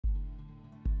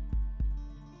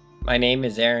My name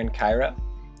is Aaron Cairo.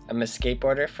 I'm a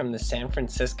skateboarder from the San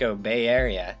Francisco Bay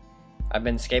Area. I've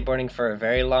been skateboarding for a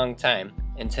very long time,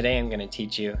 and today I'm going to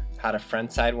teach you how to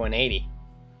frontside 180.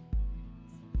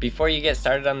 Before you get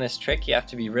started on this trick, you have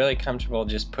to be really comfortable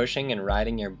just pushing and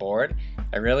riding your board.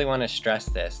 I really want to stress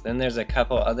this. Then there's a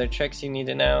couple other tricks you need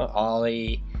to know.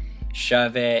 Ollie,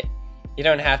 shove it. You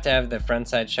don't have to have the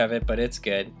frontside shove it, but it's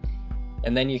good.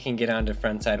 And then you can get onto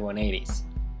frontside 180s.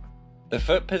 The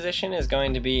foot position is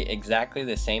going to be exactly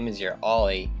the same as your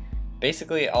ollie.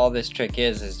 Basically all this trick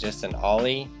is just an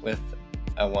ollie with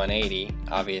a 180,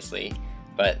 obviously,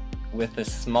 but with a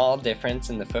small difference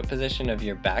in the foot position of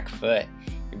your back foot.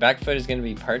 Your back foot is going to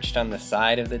be perched on the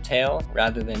side of the tail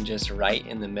rather than just right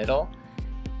in the middle,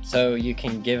 so you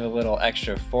can give a little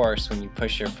extra force when you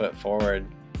push your foot forward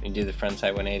and do the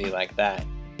frontside 180 like that.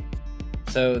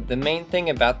 So the main thing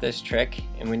about this trick,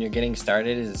 and when you're getting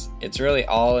started, is it's really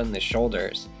all in the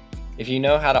shoulders. If you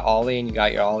know how to ollie and you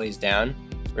got your ollies down,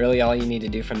 really all you need to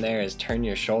do from there is turn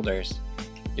your shoulders.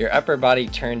 Your upper body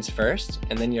turns first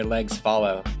and then your legs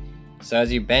follow. So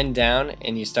as you bend down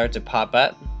and you start to pop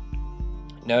up,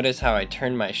 notice how I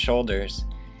turn my shoulders.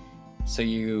 So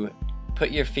you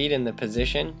put your feet in the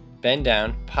position, bend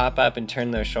down, pop up and turn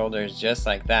those shoulders just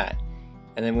like that.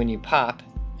 And then when you pop,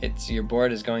 your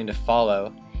board is going to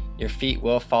follow, your feet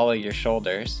will follow your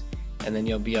shoulders, and then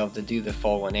you'll be able to do the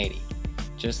full 180,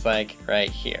 just like right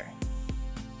here.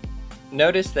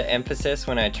 Notice the emphasis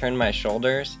when I turn my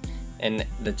shoulders and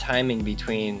the timing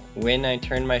between when I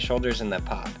turn my shoulders and the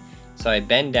pop. So I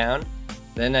bend down,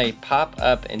 then I pop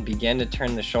up and begin to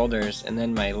turn the shoulders, and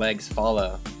then my legs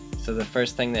follow. So the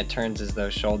first thing that turns is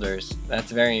those shoulders.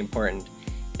 That's very important.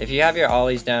 If you have your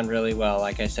ollies down really well,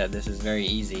 like I said, this is very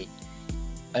easy.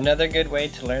 Another good way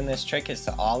to learn this trick is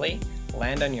to ollie,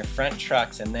 land on your front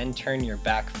trucks, and then turn your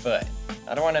back foot.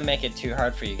 I don't want to make it too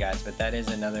hard for you guys, but that is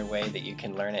another way that you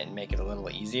can learn it and make it a little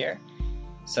easier.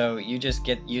 So you just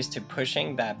get used to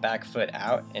pushing that back foot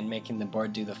out and making the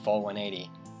board do the full 180.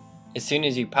 As soon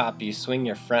as you pop, you swing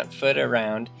your front foot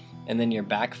around, and then your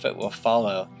back foot will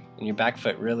follow, and your back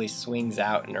foot really swings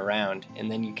out and around, and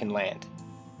then you can land.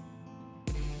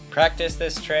 Practice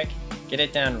this trick, get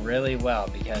it down really well,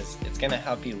 because it's going to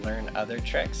help you learn other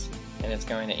tricks, and it's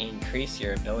going to increase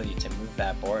your ability to move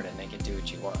that board and make it do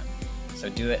what you want. So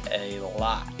do it a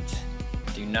lot.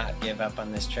 Do not give up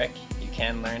on this trick. You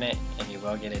can learn it and you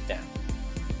will get it down.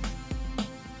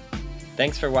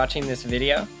 Thanks for watching this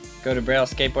video. Go to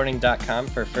brailleskateboarding.com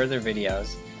for further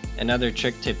videos and other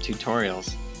trick tip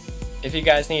tutorials. If you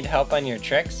guys need help on your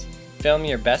tricks, film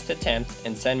your best attempt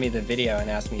and send me the video and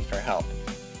ask me for help.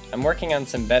 I'm working on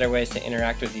some better ways to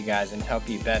interact with you guys and help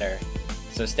you better,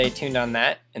 so stay tuned on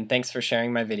that, and thanks for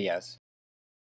sharing my videos.